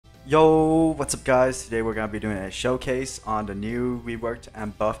Yo, what's up guys? Today we're going to be doing a showcase on the new reworked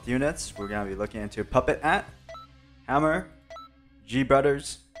and buffed units. We're going to be looking into Puppet Ant, Hammer, G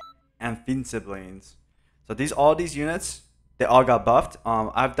Brothers, and Fiend siblings. So all these units, they all got buffed.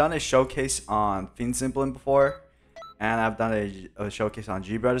 I've done a showcase on Fiend sibling before, and I've done a showcase on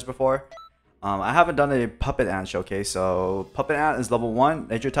G Brothers before. I haven't done a Puppet Ant showcase. So Puppet Ant is level 1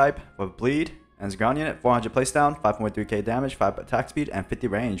 nature type with bleed. And it's a ground unit, 400 placedown, 5.3k damage, 5 attack speed, and 50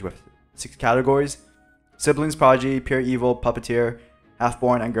 range with 6 categories. Siblings, Prodigy, Pure Evil, Puppeteer,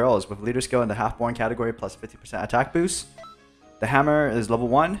 Half-Born, and Girls with leader skill in the Half-Born category plus 50% attack boost. The Hammer is level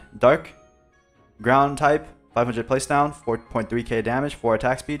 1, Dark, ground type, 500 placedown, 4.3k damage, 4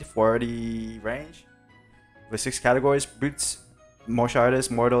 attack speed, 40 range with 6 categories. Brutes, Martial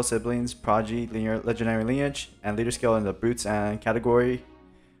Artist, Mortal, Siblings, Prodigy, Legendary Lineage, and leader skill in the Brutes and category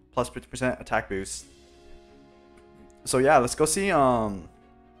plus 50% attack boost. So yeah, let's go see how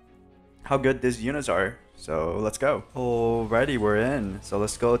good these units are. So let's go. Alrighty, we're in. So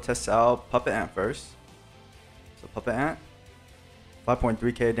let's go test out Puppet Ant first. So Puppet Ant,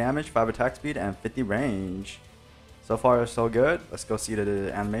 5.3k damage, 5 attack speed, and 50 range. So far so good. Let's go see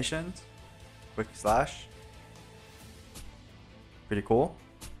the animations. Quick slash. Pretty cool.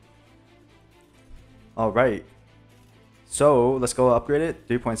 Alright. So let's go upgrade it.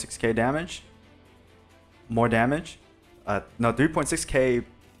 3.6k damage. More damage. No, 3.6k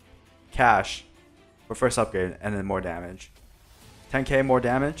cash for first upgrade, and then more damage. 10k more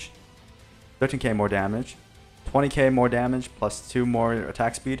damage. 13k more damage. 20k more damage plus 2 more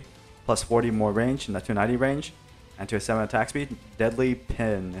attack speed plus 40 more range in the 290 range and to a 7 attack speed. Deadly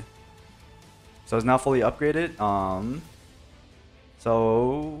Pin. So it's now fully upgraded.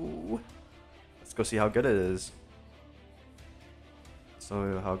 So let's go see how good it is.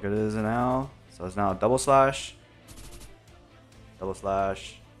 So how good is it now? So it's now double slash, double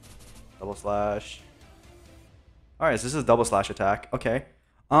slash, double slash. Alright, so this is double slash attack. Okay.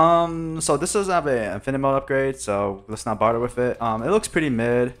 So this doesn't have an infinite mode upgrade, so let's not bother with it. It looks pretty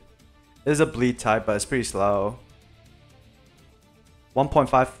mid. It is a bleed type, but it's pretty slow.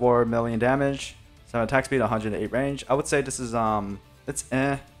 1.54 million damage, 7 attack speed, 108 range. I would say this is it's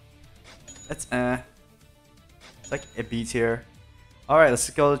eh. It's eh. It's like a B tier. Alright, let's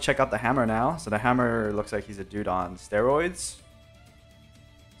go check out the Hammer now. So the Hammer looks like he's a dude on steroids.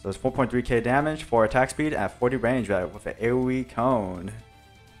 So it's 4.3k damage, 4 attack speed, at 40 range with an AoE cone.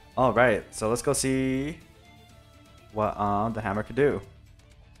 Alright, so let's go see what the Hammer could do.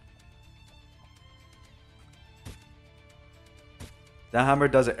 The Hammer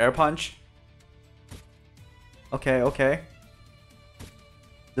does an air punch. Okay, okay.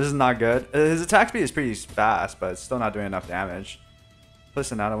 This is not good. His attack speed is pretty fast, but it's still not doing enough damage.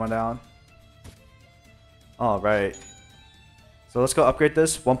 Push another one down. Alright. So let's go upgrade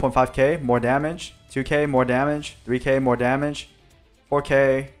this. 1.5k, more damage. 2k, more damage. 3k, more damage.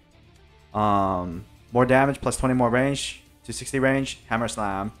 4k, more damage plus 20 more range. 260 range. Hammer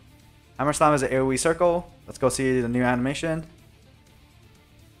Slam. Hammer Slam is an AoE circle. Let's go see the new animation.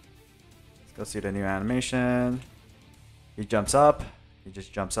 Let's go see the new animation. He jumps up. He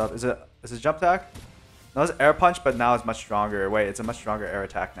just jumps up. Is it jump attack? No, it's air punch, but now it's much stronger. Wait, it's a much stronger air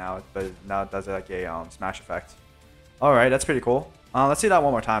attack now, but now it does like a smash effect. Alright, that's pretty cool. Let's see that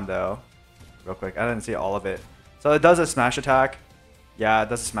one more time though. Real quick. I didn't see all of it. So it does a smash attack. Yeah, it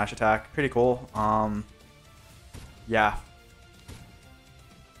does a smash attack. Pretty cool. Yeah.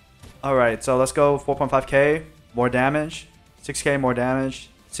 Alright, so let's go 4.5k, more damage. 6k more damage.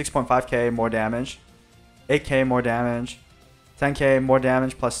 6.5k more damage. 8k more damage. 10k more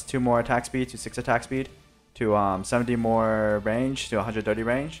damage plus 2 more attack speed to 6 attack speed to 70 more range to 130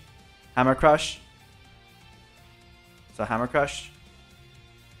 range. Hammer Crush. So Hammer Crush.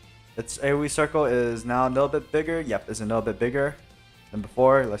 Its AoE circle is now a little bit bigger. Yep, it's a little bit bigger than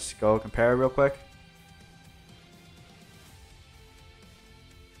before. Let's go compare real quick.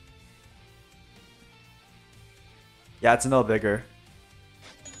 Yeah, it's a little bigger.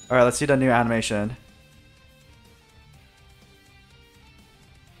 Alright, let's see the new animation.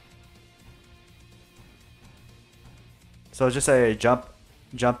 So it's just a jump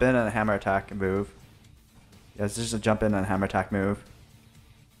in and a hammer attack move. Yeah, it's just a jump in and a hammer attack move.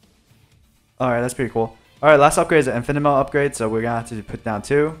 Alright, that's pretty cool. Alright, last upgrade is an infinite mil upgrade, so we're gonna have to put down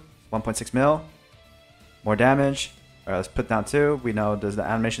 2. 1.6 mil. More damage. Alright, let's put down 2. We know the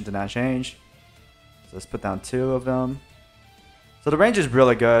animation did not change. So let's put down 2 of them. So the range is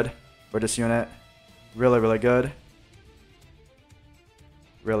really good for this unit. Really, really good.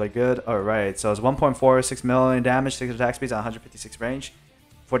 Really good. Alright, so it's 1.46 million damage, 6 attack speeds, and 156 range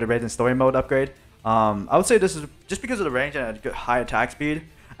for the Raiden Story Mode upgrade. I would say this is just because of the range and a good high attack speed.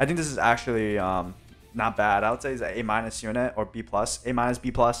 I think this is actually not bad. I would say it's an A- unit or B+, A-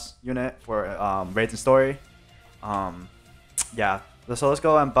 B+ unit for Raids and Story. Yeah, so let's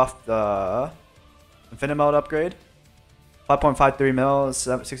go and buff the Infinite Mode upgrade. 5.53 mil,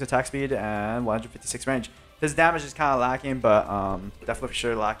 6 attack speed, and 156 range. His damage is kind of lacking, but definitely for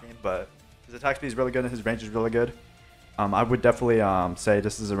sure lacking. But his attack speed is really good and his range is really good. I would definitely say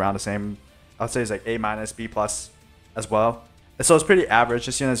this is around the same. I would say it's like A-, B+ as well. So it's pretty average.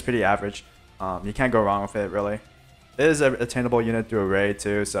 This unit is pretty average. You can't go wrong with it, really. It is an attainable unit through a raid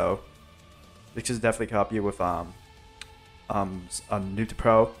too, so this should definitely help you with a new to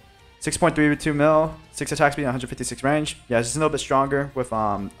pro. 6.32 mil, 6 attack speed, 156 range. Yeah, it's just a little bit stronger with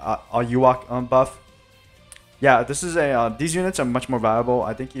a UWalk buff. Yeah, this is a these units are much more valuable.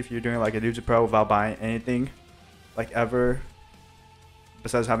 I think if you're doing like a new to pro without buying anything, like ever,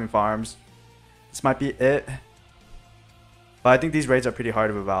 besides having farms, this might be it. But I think these raids are pretty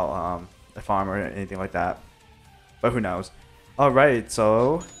hard without a farm or anything like that. But who knows? All right,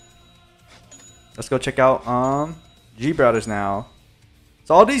 so let's go check out G Brothers now.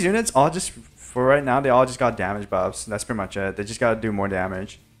 So all these units, all just for right now, they all just got damage buffs. That's pretty much it. They just gotta do more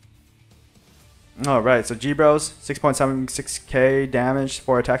damage. All right, so G Bros, 6.76k damage,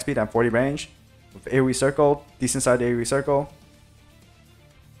 4 attack speed, and 40 range with AoE circle, decent side AoE circle.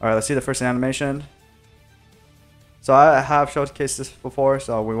 All right, let's see the first animation. So I have showcased this before,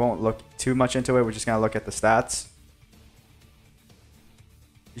 so we won't look too much into it. We're just gonna look at the stats.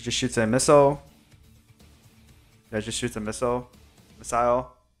 He just shoots a missile. Yeah, just shoots a missile.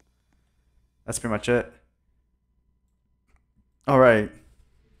 That's pretty much it. Alright.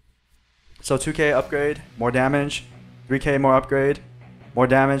 So 2k upgrade, more damage. 3k more upgrade, more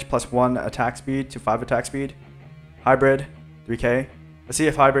damage plus 1 attack speed to 5 attack speed. Hybrid, 3k. Let's see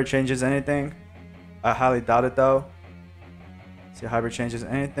if hybrid changes anything. I highly doubt it though. See if hybrid changes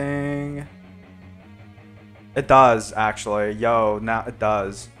anything. It does actually. Yo, now it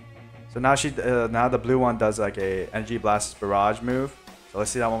does. So now now the blue one does like a energy blast barrage move. So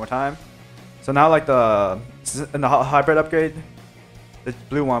let's see that one more time. So now like in the hybrid upgrade, the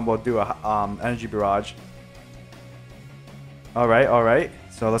blue one will do a energy barrage. All right.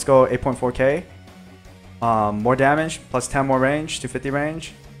 So let's go 8.4k. More damage plus 10 more range to 50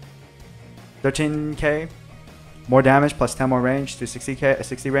 range. 13k. More damage plus 10 more range to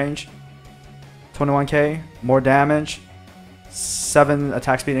 60 range. 21k. More damage. 7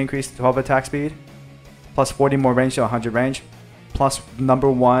 attack speed increase to 12 attack speed. Plus 40 more range to 100 range. Plus number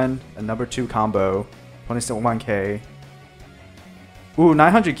 1 and number 2 combo. 21k. Ooh,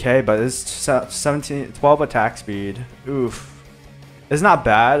 900k, but it's 12 attack speed. Oof. It's not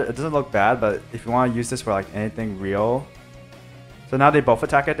bad. It doesn't look bad, but if you want to use this for like anything real. So now they both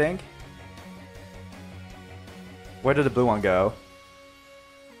attack, I think. Where did the blue one go?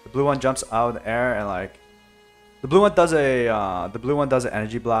 The blue one jumps out of the air and like the blue one does an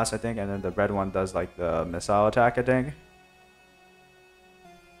energy blast, I think, and then the red one does like the missile attack, I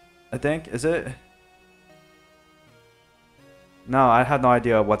think. Is it? No, I have no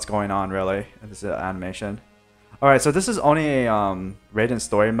idea what's going on really in this animation. All right, so this is only a raid and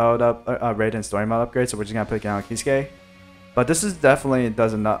story mode upgrade, so we're just gonna put it on Kisuke. But this is definitely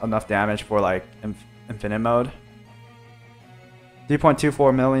does enough damage for like infinite mode.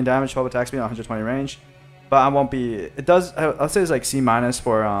 3.24 million damage, 12 attack speed, 120 range. But I won't be. It does. I'll say it's like C-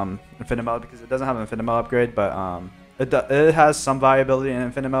 for infinite mode because it doesn't have an infinite mode upgrade, but it has some viability in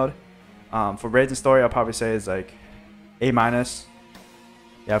infinite mode. For raids and story, I'll probably say it's like A-.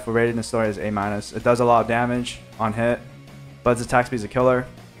 Yeah, for raid and story is A-. It does a lot of damage on hit, but its attack speed is a killer.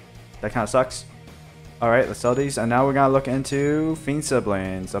 That kind of sucks. All right, let's sell these, and now we're gonna look into Fiend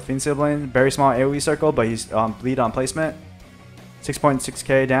Sibling. So Fiend Sibling, very small AoE circle, but he's bleed on placement.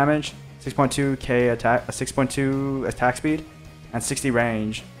 6.6k damage, 6.2k attack, 6.2 attack speed, and 60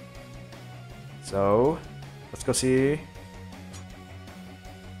 range. So let's go see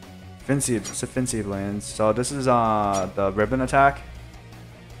Fiend Siblings. So this is the ribbon attack.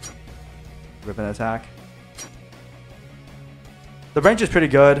 The range is pretty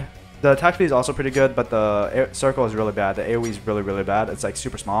good. The attack speed is also pretty good, but the circle is really bad. The AoE is really bad. It's like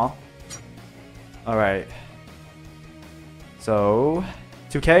super small. All right. So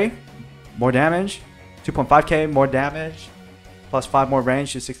 2k, more damage. 2.5k, more damage. Plus 5 more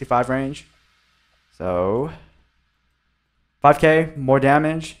range to 65 range. So 5k, more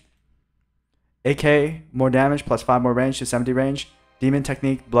damage. 8k, more damage, plus 5 more range to 70 range. Demon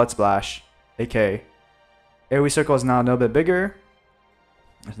Technique, Blood Splash. 8k. AoE circle is now a little bit bigger.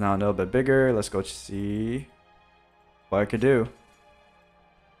 Let's go see what I could do.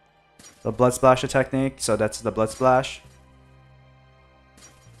 The Blood Splash technique. So that's the Blood Splash.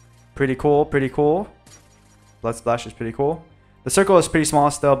 Pretty cool, pretty cool. Blood Splash is pretty cool. The circle is pretty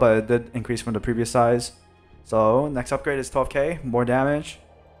small still, but it did increase from the previous size. So next upgrade is 12k, more damage.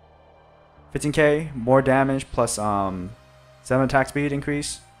 15k, more damage plus 7 attack speed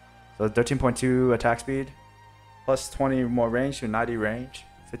increase. So 13.2 attack speed. Plus 20 more range to 90 range.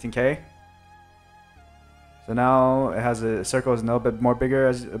 15k. So now it has a circle is a little bit more bigger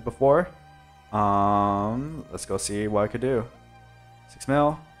as before. Let's go see what I could do. 6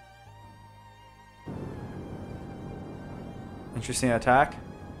 mil. Interesting attack.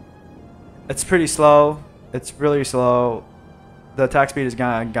 It's pretty slow. It's really slow. The attack speed is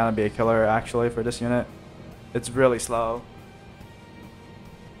gonna be a killer actually for this unit. It's really slow.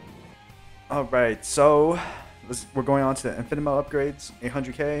 Alright, so we're going on to the infinite mode upgrades.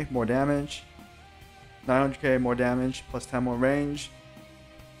 800k, more damage. 900k, more damage, plus 10 more range.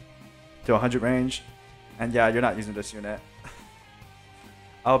 To 100 range. And yeah, you're not using this unit.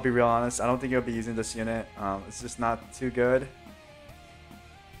 I'll be real honest, I don't think you'll be using this unit. It's just not too good.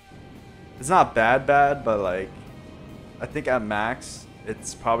 It's not bad, but like, I think at max,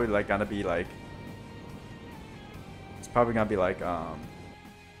 it's probably like gonna be like,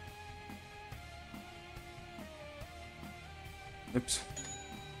 oops.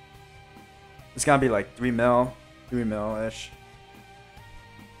 It's gonna be like 3 mil-ish.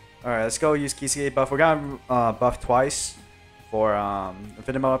 Alright, let's go use Kiseki buff. We're gonna buff twice for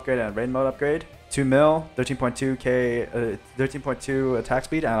infinite mode upgrade and rain mode upgrade. 2 mil, 13.2k, 13.2 attack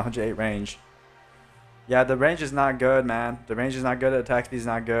speed and 108 range. Yeah, the range is not good, man. The range is not good. The attack speed is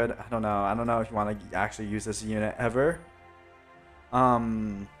not good. I don't know. I don't know if you want to actually use this unit ever.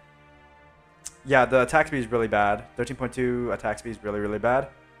 Yeah, the attack speed is really bad. 13.2 attack speed is really bad.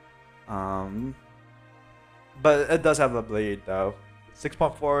 But it does have a bleed though.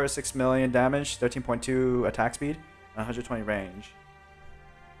 6.4, 6 million damage, 13.2 attack speed, and 120 range.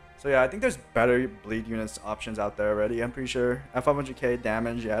 So yeah, I think there's better bleed units options out there already. I'm pretty sure at 500k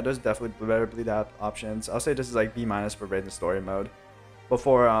damage, yeah, there's definitely better bleed options. I'll say this is like B- for raid and story mode. But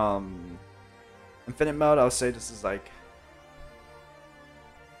for infinite mode, I'll say this is like,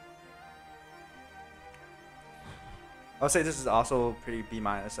 I'll say this is also pretty B-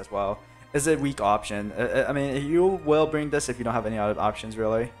 as well. It's a weak option. I mean, you will bring this if you don't have any other options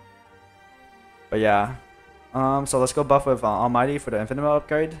really. But yeah. So let's go buff with Almighty for the infinite mode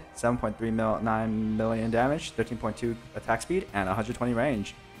upgrade. 7.39 million damage, 13.2 attack speed, and 120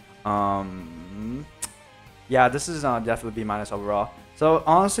 range. Yeah, this is definitely B- overall. So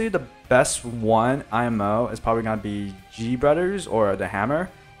honestly, the best one IMO is probably gonna be G Brothers or the Hammer.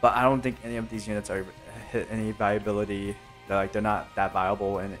 But I don't think any of these units are hit any viability. They're not that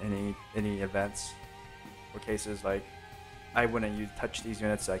viable in any events or cases. Like, I wouldn't touch these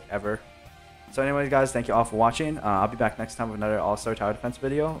units like ever. So anyways, guys, thank you all for watching. I'll be back next time with another All-Star Tower Defense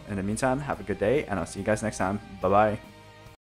video. In the meantime, have a good day, and I'll see you guys next time. Bye-bye.